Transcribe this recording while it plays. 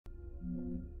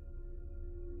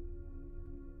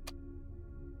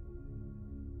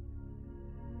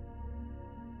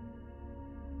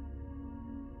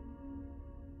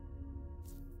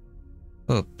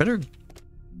Oh, better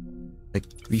like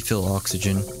refill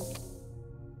oxygen.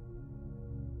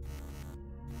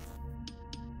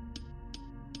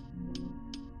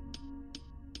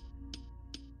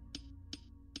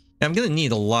 I'm gonna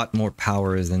need a lot more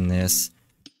power than this.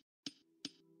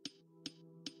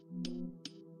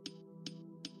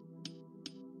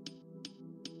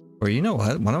 Or you know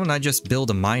what? Why don't I just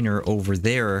build a miner over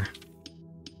there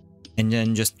and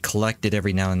then just collect it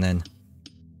every now and then?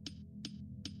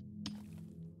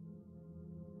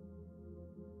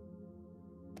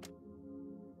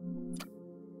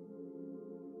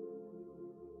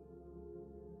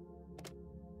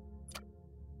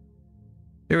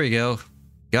 Here we go.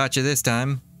 Gotcha this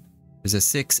time. There's a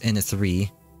 6 and a 3.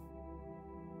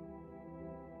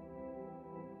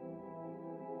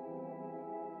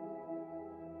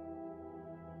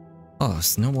 Oh,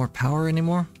 there's no more power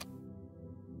anymore?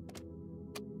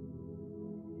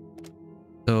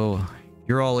 So,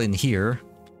 you're all in here.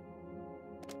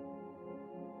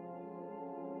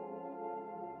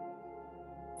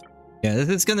 Yeah, this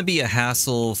is gonna be a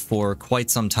hassle for quite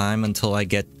some time until I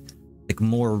get like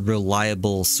more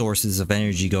reliable sources of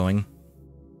energy going.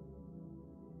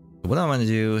 What I want to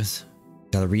do is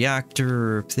got a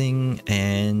reactor thing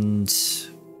and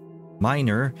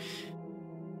miner.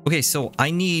 Okay, so I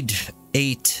need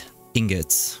 8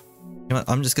 ingots. You know what?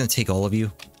 I'm just gonna take all of you.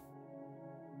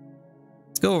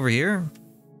 Let's go over here.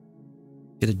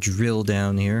 Get a drill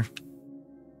down here.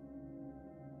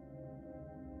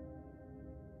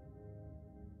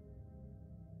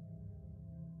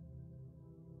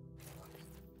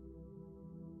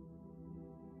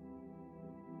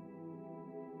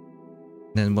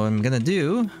 Then what I'm gonna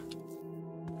do,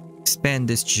 expand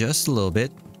this just a little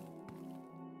bit.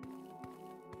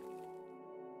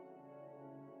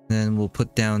 Then we'll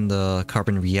put down the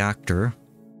carbon reactor.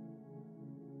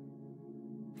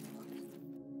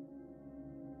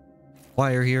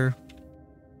 Wire here.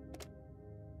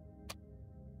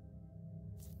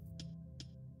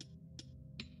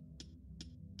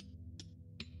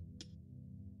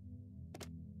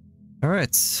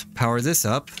 Alright, power this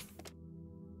up.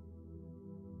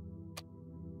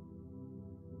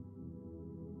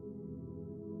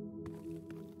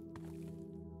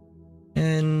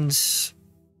 And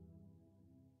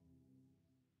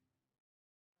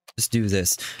just do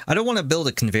this. I don't want to build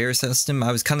a conveyor system.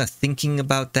 I was kind of thinking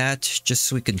about that just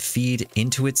so it can feed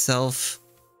into itself.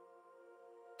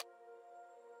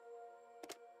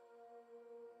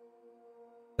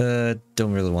 Don't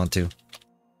really want to.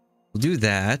 We'll do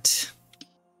that.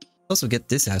 Also get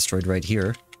this asteroid right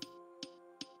here.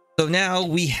 So now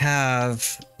we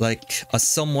have like a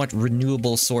somewhat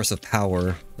renewable source of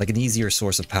power, like an easier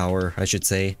source of power, I should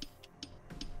say.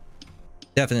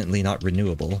 Definitely not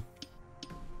renewable.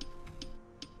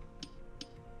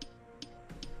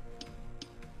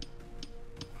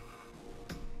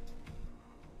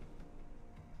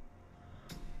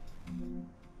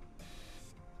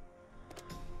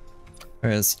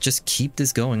 Alright, let's just keep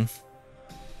this going.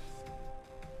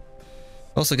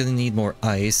 Also gonna need more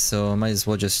ice, so I might as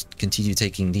well just continue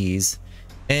taking these.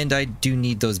 And I do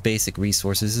need those basic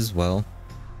resources as well.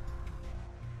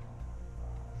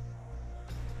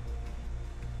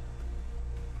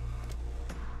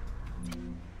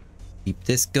 Keep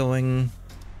this going.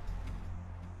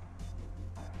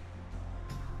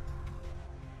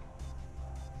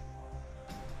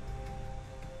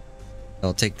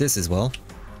 I'll take this as well.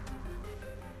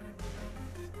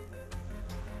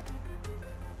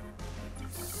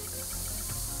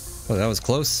 Oh, that was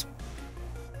close.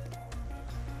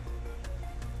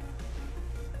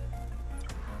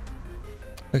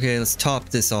 Okay, let's top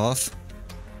this off.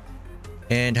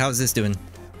 And how's this doing?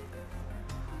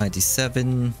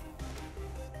 97.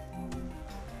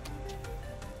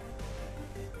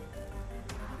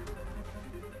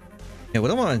 Yeah, what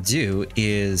I want to do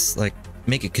is like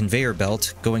make a conveyor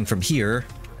belt going from here.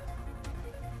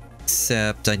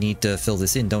 Except I need to fill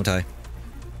this in, don't I?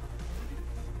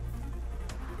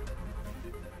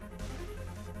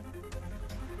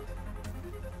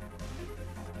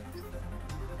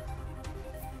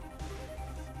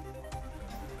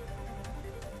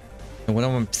 And what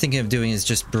I'm thinking of doing is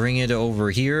just bring it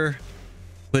over here,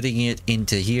 putting it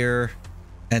into here,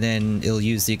 and then it'll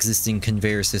use the existing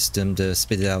conveyor system to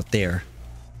spit it out there.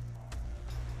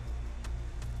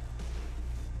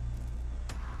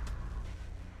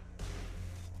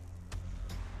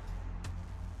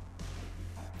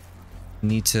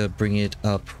 Need to bring it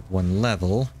up 1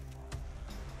 level.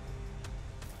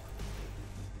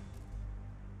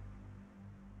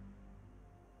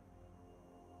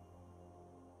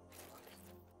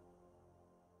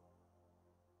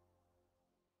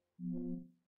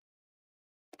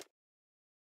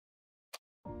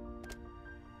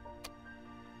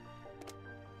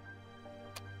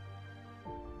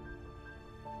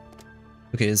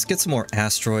 Okay, let's get some more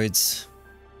asteroids.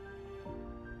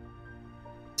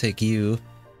 Take you.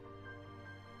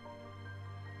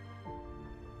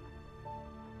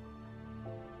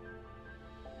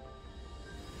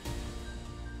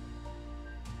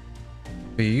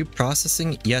 Are you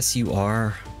processing? Yes, you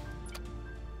are.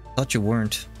 Thought you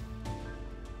weren't.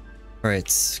 Alright,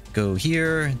 let's go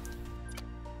here.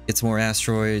 Get some more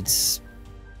asteroids.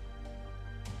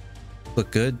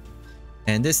 Look good.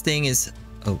 And this thing is...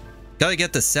 Oh, gotta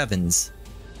get the 7s.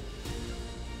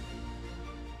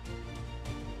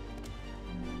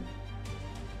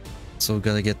 So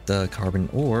gotta get the carbon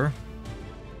ore.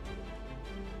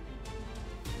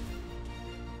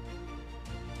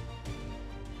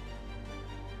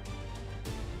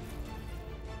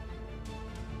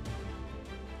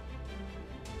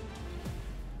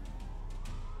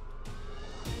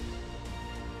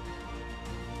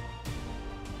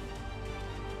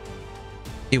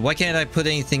 Hey, why can't I put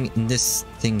anything in this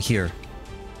thing here?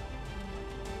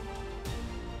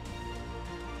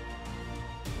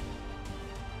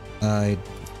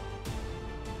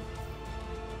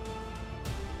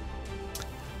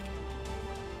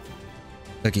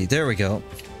 Okay, there we go.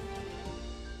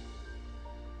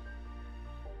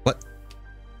 What?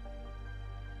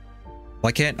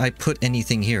 Why can't I put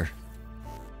anything here?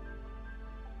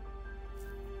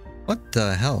 What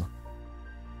the hell?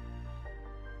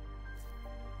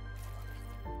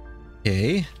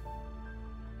 Okay.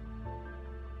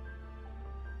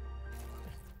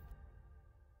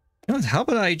 You know, how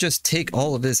about I just take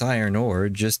all of this iron ore,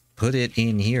 just put it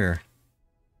in here.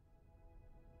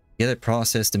 Get it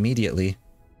processed immediately.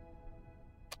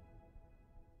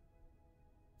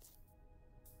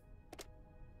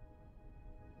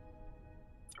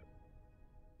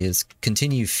 Is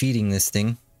continue feeding this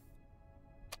thing.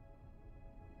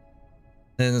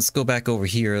 Then let's go back over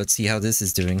here. Let's see how this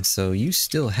is doing. So you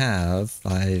still have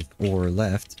 5 ore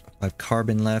left, 5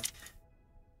 carbon left.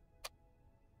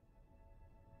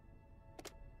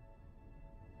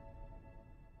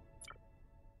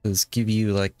 Let's give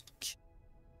you like...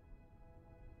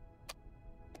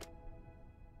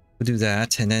 We'll do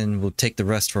that, and then we'll take the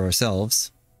rest for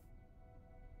ourselves.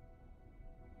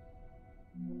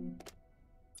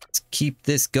 Let's keep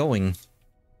this going.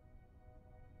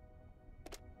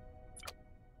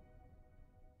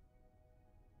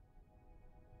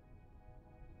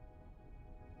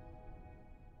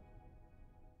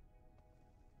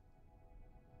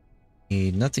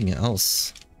 Need nothing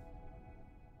else.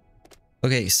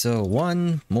 Okay, so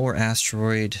 1 more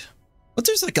asteroid. But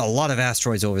there's like a lot of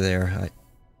asteroids over there.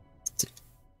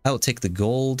 I'll take the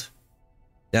gold.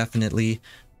 Definitely.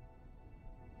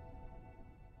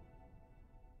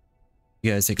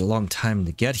 You guys take a long time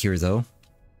to get here, though.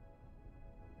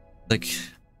 Like...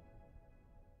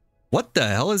 What the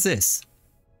hell is this?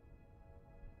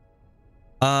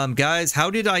 Guys,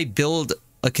 how did I build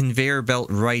a conveyor belt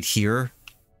right here?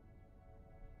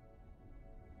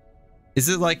 Is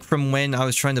it like from when I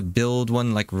was trying to build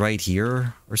one like right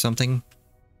here or something?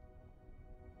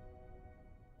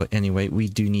 But anyway, we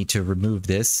do need to remove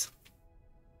this.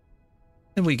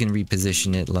 And we can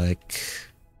reposition it like...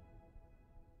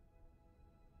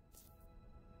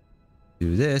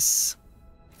 Do this.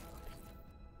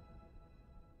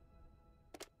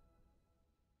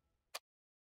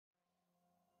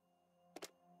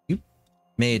 You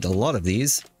made a lot of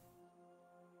these.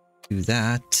 Do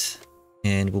that.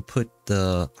 And we'll put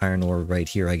the iron ore right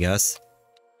here, I guess.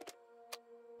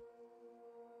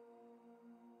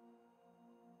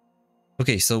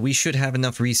 Okay, so we should have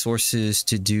enough resources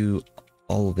to do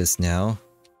all of this now.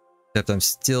 Except I'm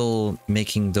still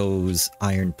making those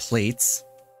iron plates.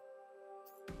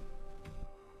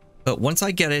 But once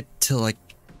I get it to like...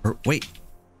 Or wait.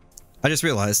 I just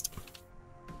realized.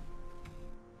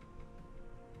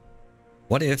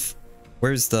 What if...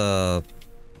 Where's the...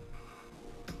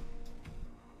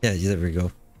 Yeah, there we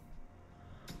go.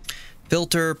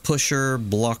 Filter, pusher,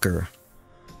 blocker.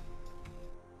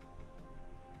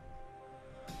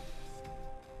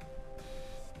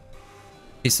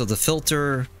 Okay, so the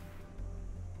filter...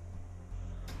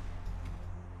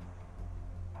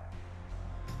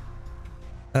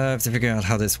 I have to figure out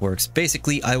how this works.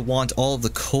 Basically, I want all of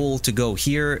the coal to go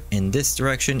here in this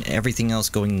direction, everything else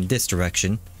going in this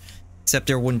direction. Except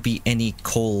there wouldn't be any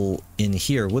coal in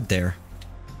here, would there?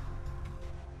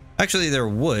 Actually, there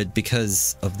would,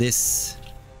 because of this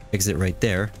exit right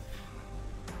there.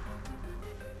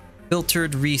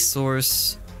 Filtered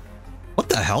resource. What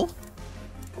the hell?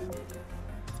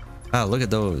 Ah, look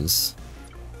at those.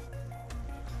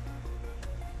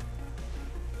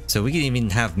 So we can even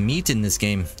have meat in this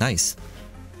game. Nice.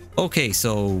 Okay,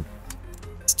 so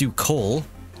let's do coal.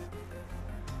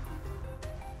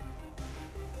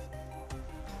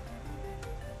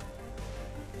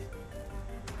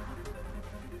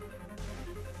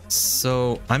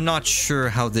 So I'm not sure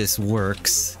how this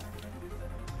works.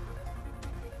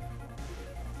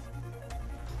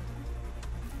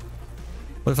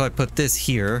 What if I put this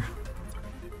here?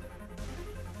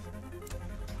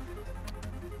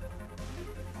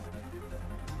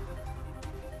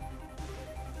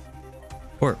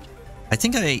 Or I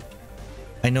think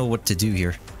I know what to do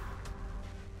here.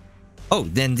 Oh,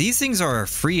 then these things are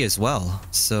free as well.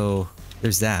 So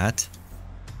there's that.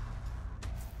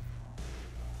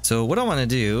 So what I want to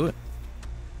do,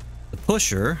 the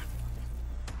pusher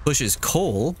pushes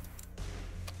coal.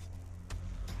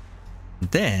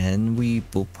 Then we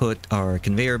will put our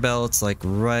conveyor belts like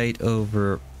right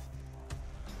over.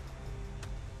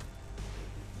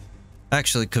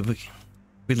 Actually, could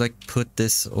we like put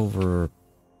this over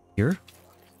here?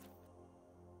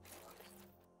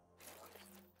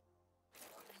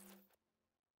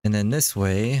 And then this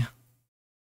way.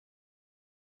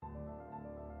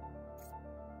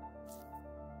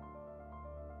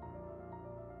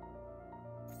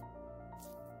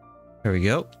 There we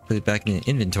go. Put it back in the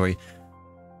inventory.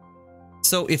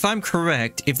 So if I'm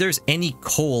correct, if there's any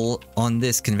coal on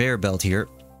this conveyor belt here.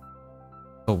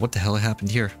 Oh, what the hell happened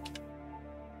here?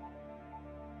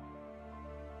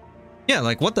 Yeah,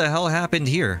 like what the hell happened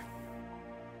here?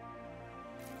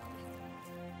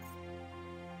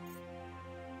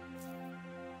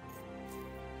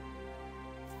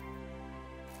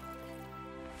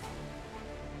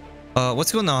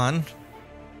 What's going on?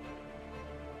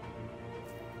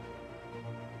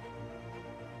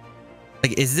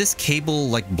 Like, is this cable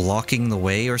like blocking the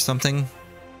way or something?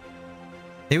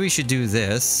 Maybe we should do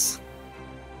this.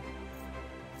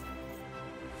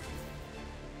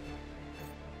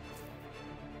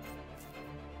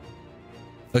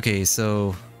 Okay,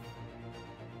 so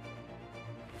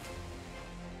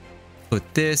put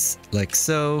this like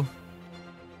so.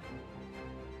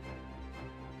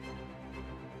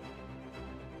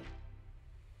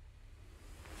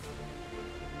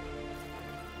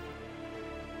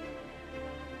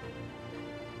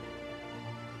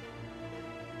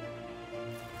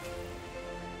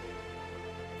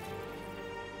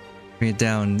 Bring it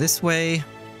down this way.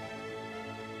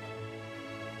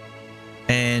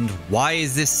 And why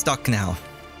is this stuck now?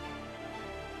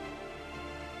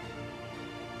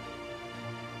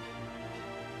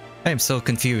 I am so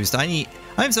confused.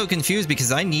 I'm so confused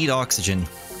because I need oxygen.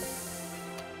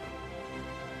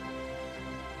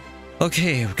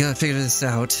 Okay, we gotta figure this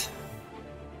out.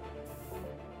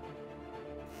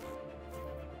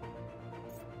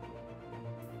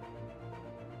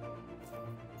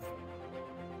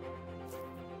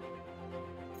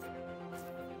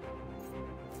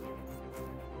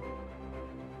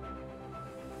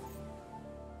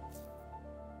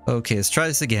 Okay, let's try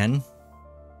this again.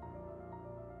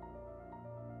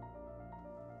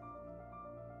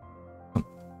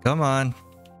 Come on.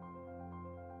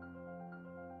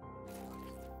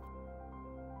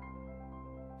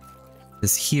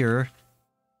 This here.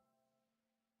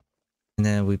 And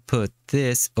then we put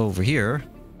this over here.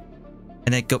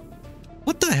 And then go...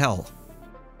 What the hell?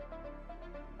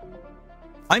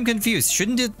 I'm confused.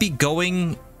 Shouldn't it be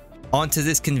going onto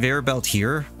this conveyor belt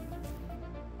here?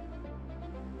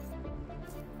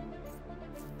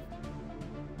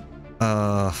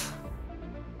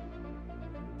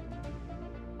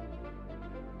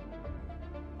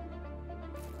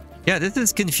 Yeah, this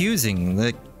is confusing.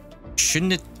 Like,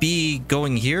 shouldn't it be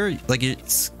going here? Like,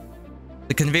 it's...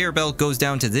 The conveyor belt goes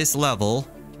down to this level.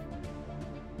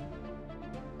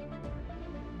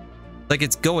 Like,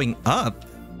 it's going up.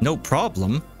 No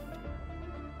problem.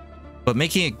 But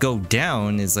making it go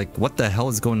down is like, what the hell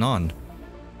is going on?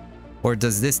 Or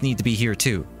does this need to be here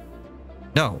too?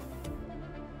 No.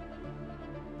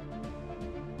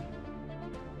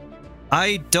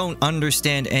 I don't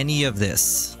understand any of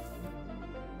this.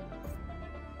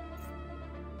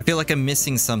 I feel like I'm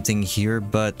missing something here,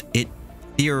 but it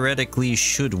theoretically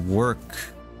should work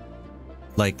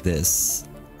like this.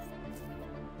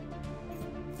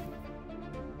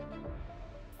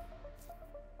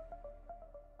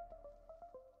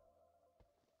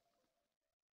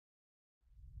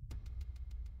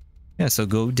 Yeah, so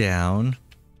go down.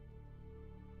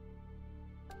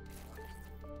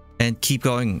 And keep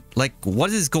going. Like,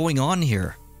 what is going on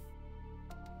here?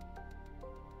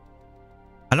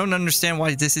 I don't understand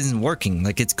why this isn't working.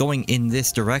 Like, it's going in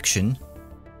this direction.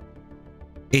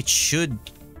 It should...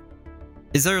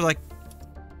 Is there, like...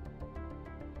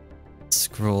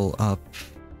 Scroll up.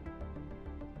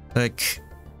 Like,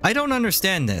 I don't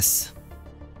understand this.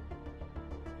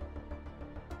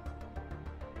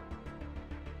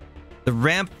 The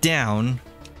ramp down...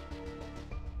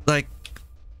 Like...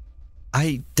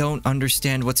 I don't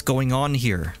understand what's going on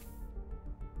here.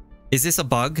 Is this a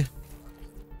bug?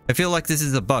 I feel like this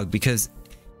is a bug because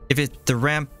if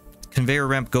the conveyor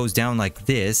ramp goes down like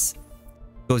this,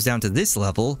 goes down to this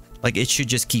level, like it should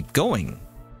just keep going.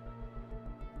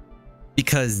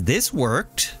 Because this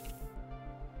worked.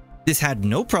 This had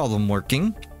no problem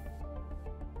working.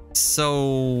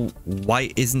 So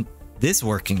why isn't this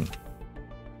working?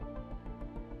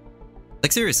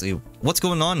 Like seriously, what's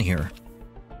going on here?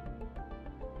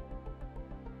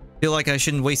 Feel like I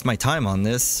shouldn't waste my time on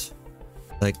this.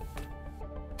 Like,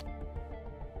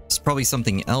 there's probably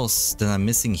something else that I'm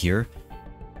missing here.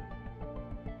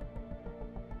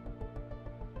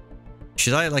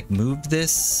 Should I like move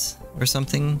this or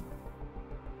something?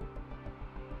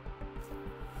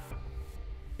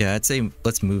 Yeah, I'd say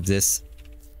let's move this.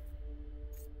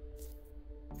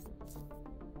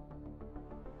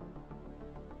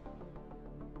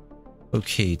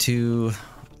 Okay, to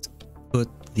put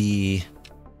the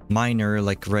miner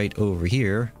like right over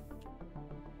here.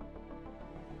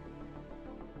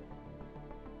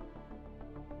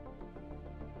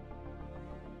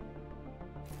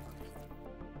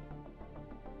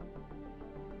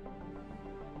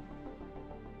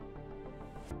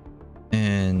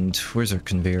 And where's our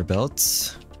conveyor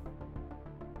belts?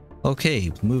 Okay,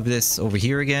 move this over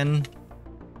here again.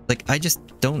 Like, I just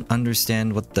don't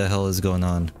understand what the hell is going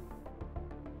on.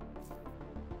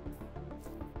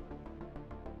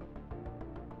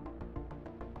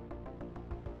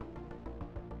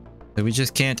 So we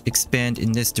just can't expand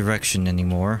in this direction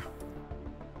anymore.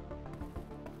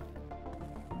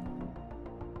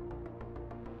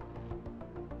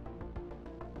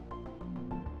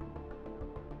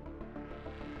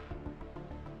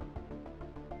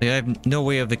 I have no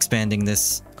way of expanding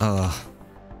this.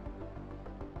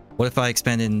 What if I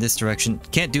expand in this direction?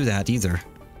 Can't do that either.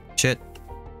 Shit.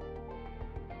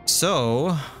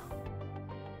 So,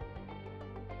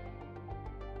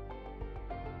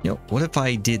 what if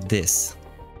I did this?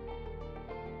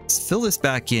 Let's fill this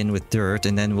back in with dirt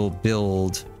and then we'll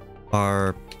build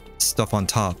our stuff on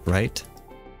top, right?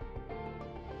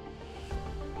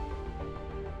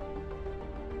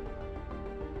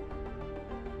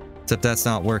 Except that's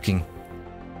not working.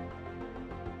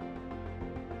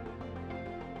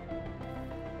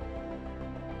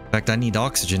 In fact, I need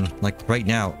oxygen, like right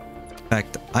now. In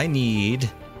fact, I need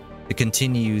to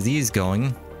continue these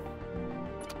going.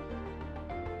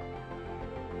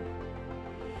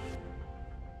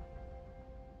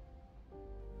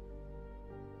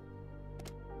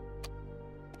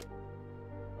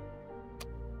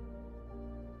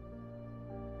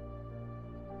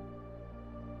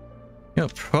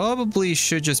 Probably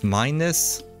should just mine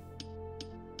this.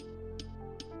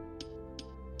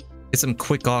 Get some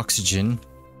quick oxygen.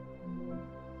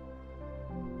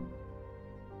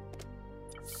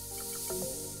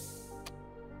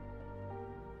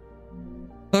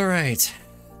 All right.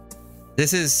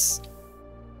 This is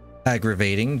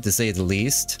aggravating, to say the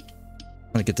least.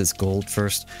 I'm gonna get this gold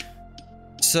first.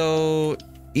 So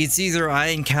it's either I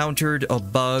encountered a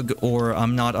bug or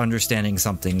I'm not understanding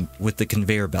something with the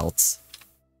conveyor belts.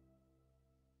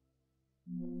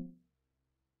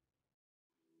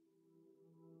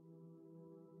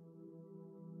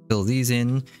 Fill these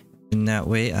in that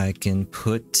way I can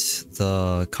put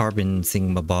the carbon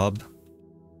thingamabob.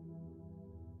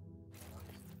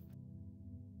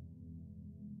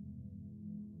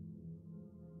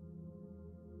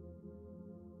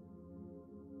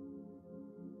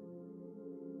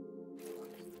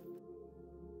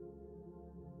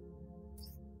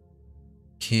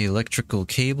 Okay, electrical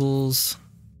cables.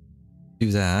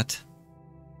 Do that.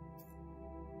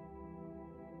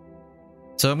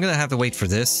 So I'm gonna have to wait for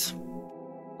this,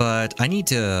 but I need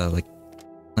to like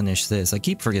finish this. I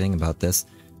keep forgetting about this.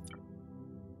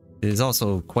 It is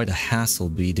also quite a hassle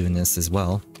to be doing this as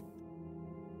well.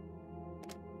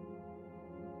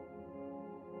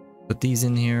 Put these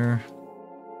in here.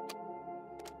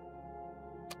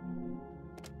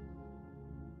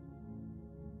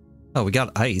 Oh, we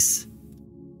got ice.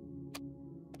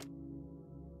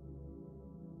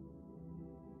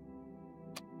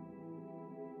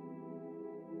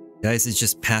 Guys, it's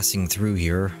just passing through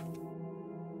here.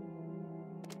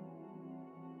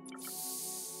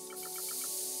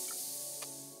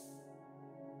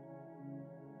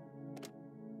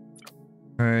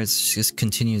 Alright, let's just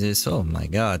continue this. Oh my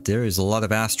god, there is a lot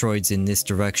of asteroids in this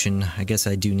direction. I guess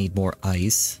I do need more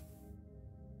ice.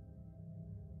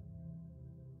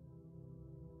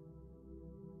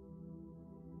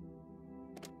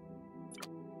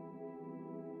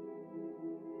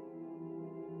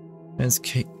 Let's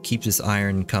keep this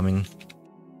iron coming.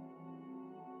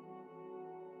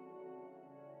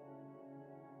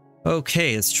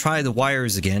 Okay, let's try the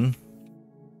wires again.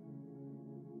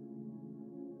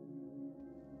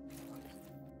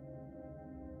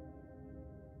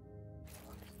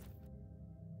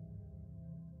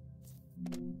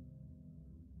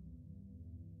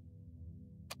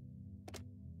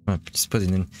 Oh, just put it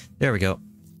in. There we go.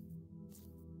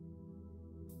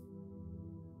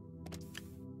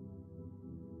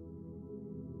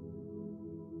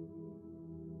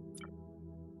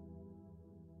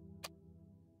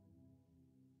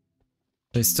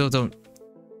 I still don't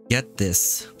get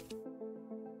this.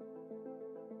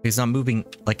 He's not moving,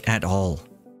 like, at all.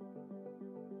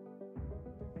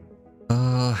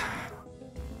 I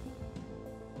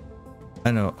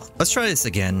don't know. Let's try this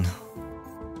again.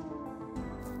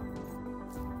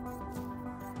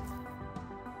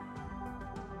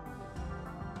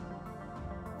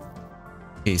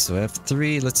 Okay, so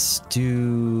F3, let's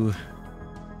do...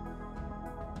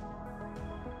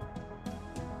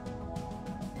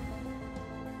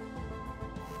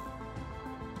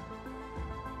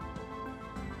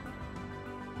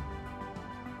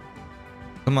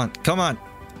 Come on, come on!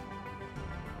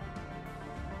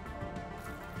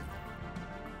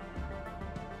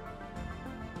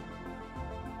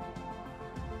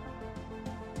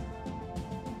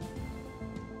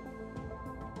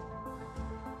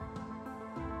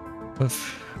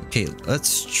 Okay,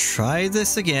 let's try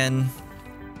this again.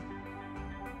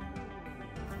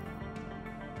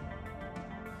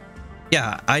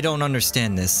 Yeah, I don't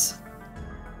understand this.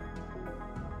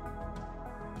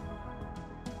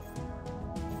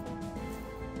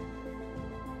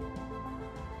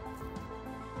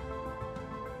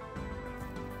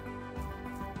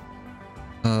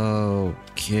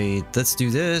 Okay, let's do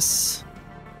this.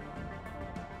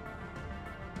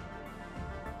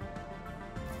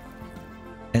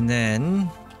 And then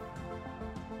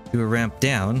do a ramp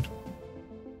down.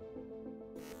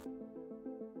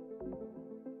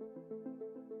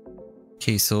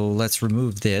 Okay, so let's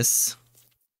remove this.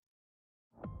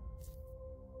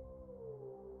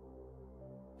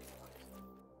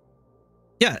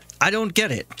 Yeah, I don't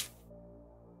get it.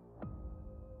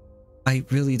 I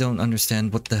really don't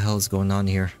understand what the hell is going on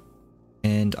here.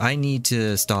 And I need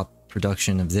to stop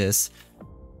production of this.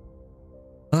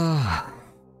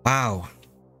 Wow.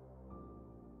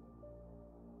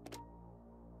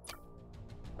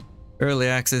 Early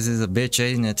access is a bitch,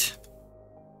 ain't it?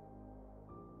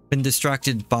 Been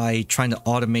distracted by trying to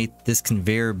automate this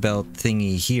conveyor belt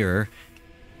thingy here.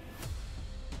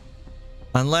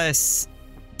 Unless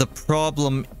the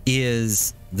problem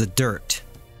is the dirt.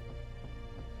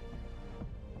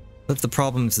 What if the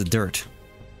problem is the dirt?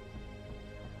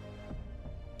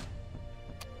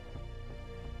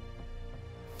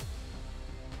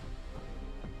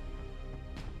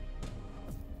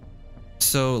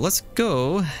 So let's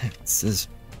go. This is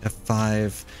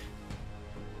F5.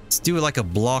 Let's do like a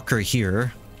blocker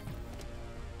here.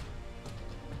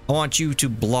 I want you to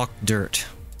block dirt.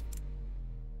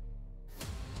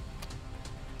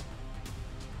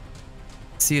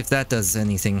 See if that does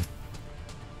anything.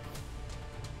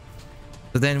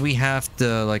 So then we have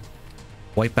to like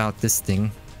wipe out this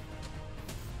thing.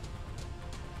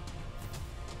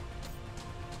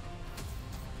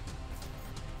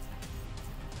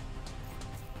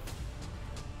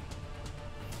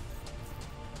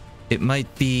 It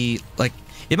might be like,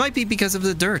 it might be because of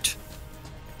the dirt.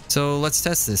 So let's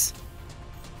test this.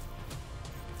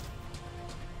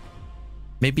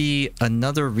 Maybe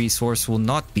another resource will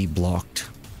not be blocked.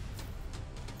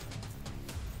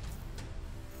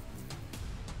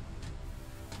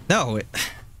 No,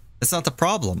 it's not the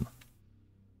problem.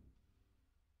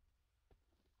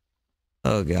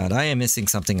 Oh god, I am missing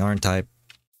something, aren't I?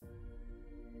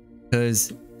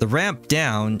 Because the ramp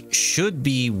down should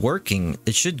be working.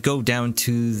 It should go down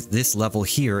to this level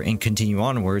here and continue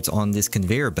onwards on this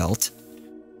conveyor belt.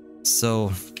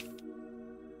 So...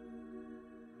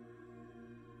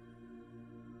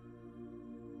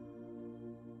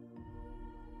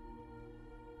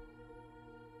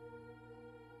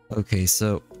 okay,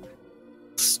 so...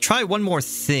 let's try one more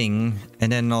thing,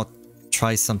 and then I'll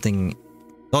try something...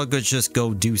 I'll just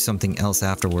go do something else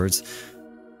afterwards.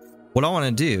 What I want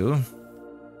to do...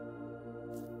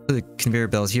 put the conveyor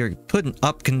belt here. Put an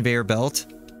up conveyor belt.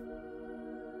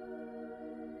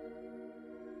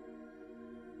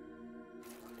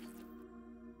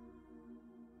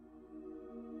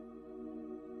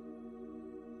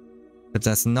 But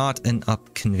that's not an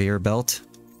up conveyor belt.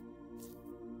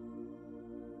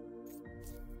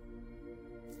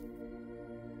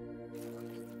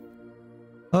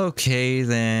 Okay,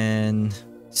 then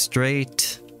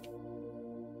straight.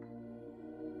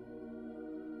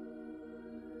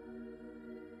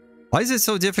 Why is it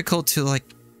so difficult to, like,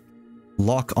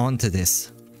 lock onto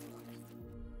this?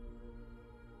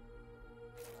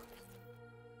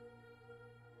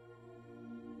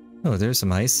 Oh, there's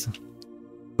some ice.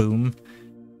 Boom.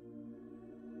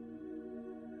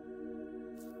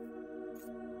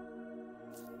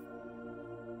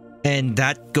 And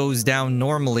that goes down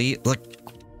normally. Like,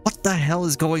 what the hell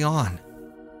is going on?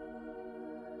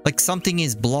 Like, something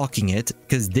is blocking it,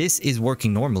 because this is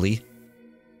working normally.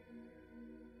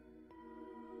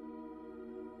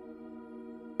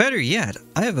 Better yet,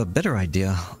 I have a better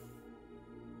idea.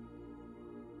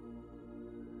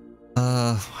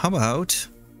 How about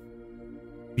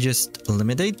we just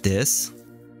eliminate this.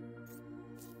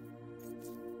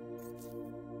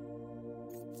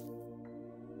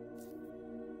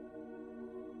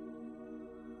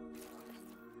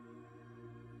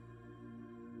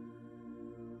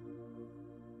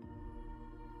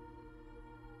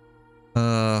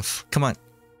 Come on.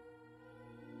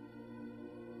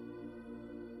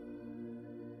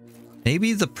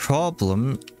 Maybe the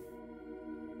problem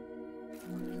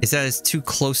is that it's too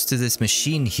close to this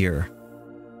machine here.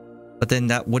 But then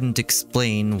that wouldn't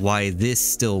explain why this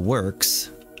still works.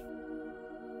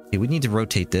 Okay, we need to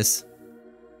rotate this.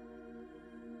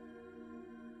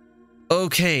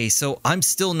 Okay, so I'm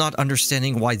still not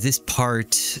understanding why this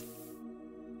part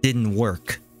didn't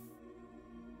work.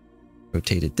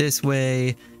 Rotate it this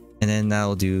way, and then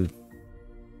that'll do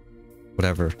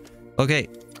whatever. Okay.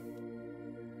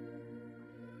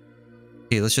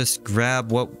 Okay, let's just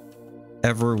grab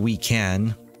whatever we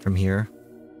can from here.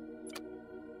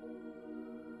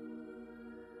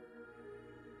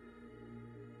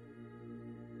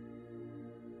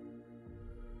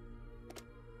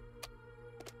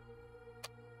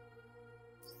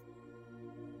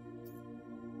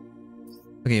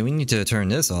 Okay, we need to turn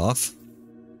this off.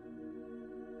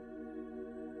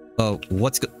 Oh,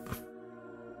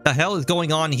 the hell is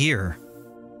going on here?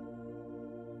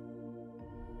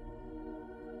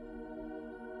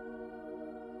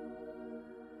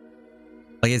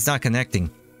 Like, it's not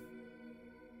connecting.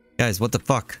 Guys, what the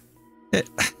fuck?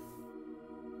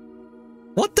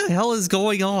 What the hell is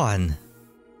going on?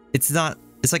 It's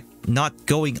like not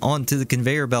going onto the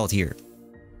conveyor belt here.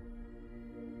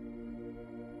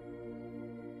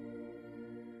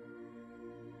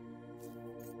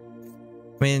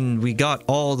 I mean, we got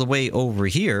all the way over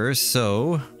here,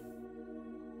 so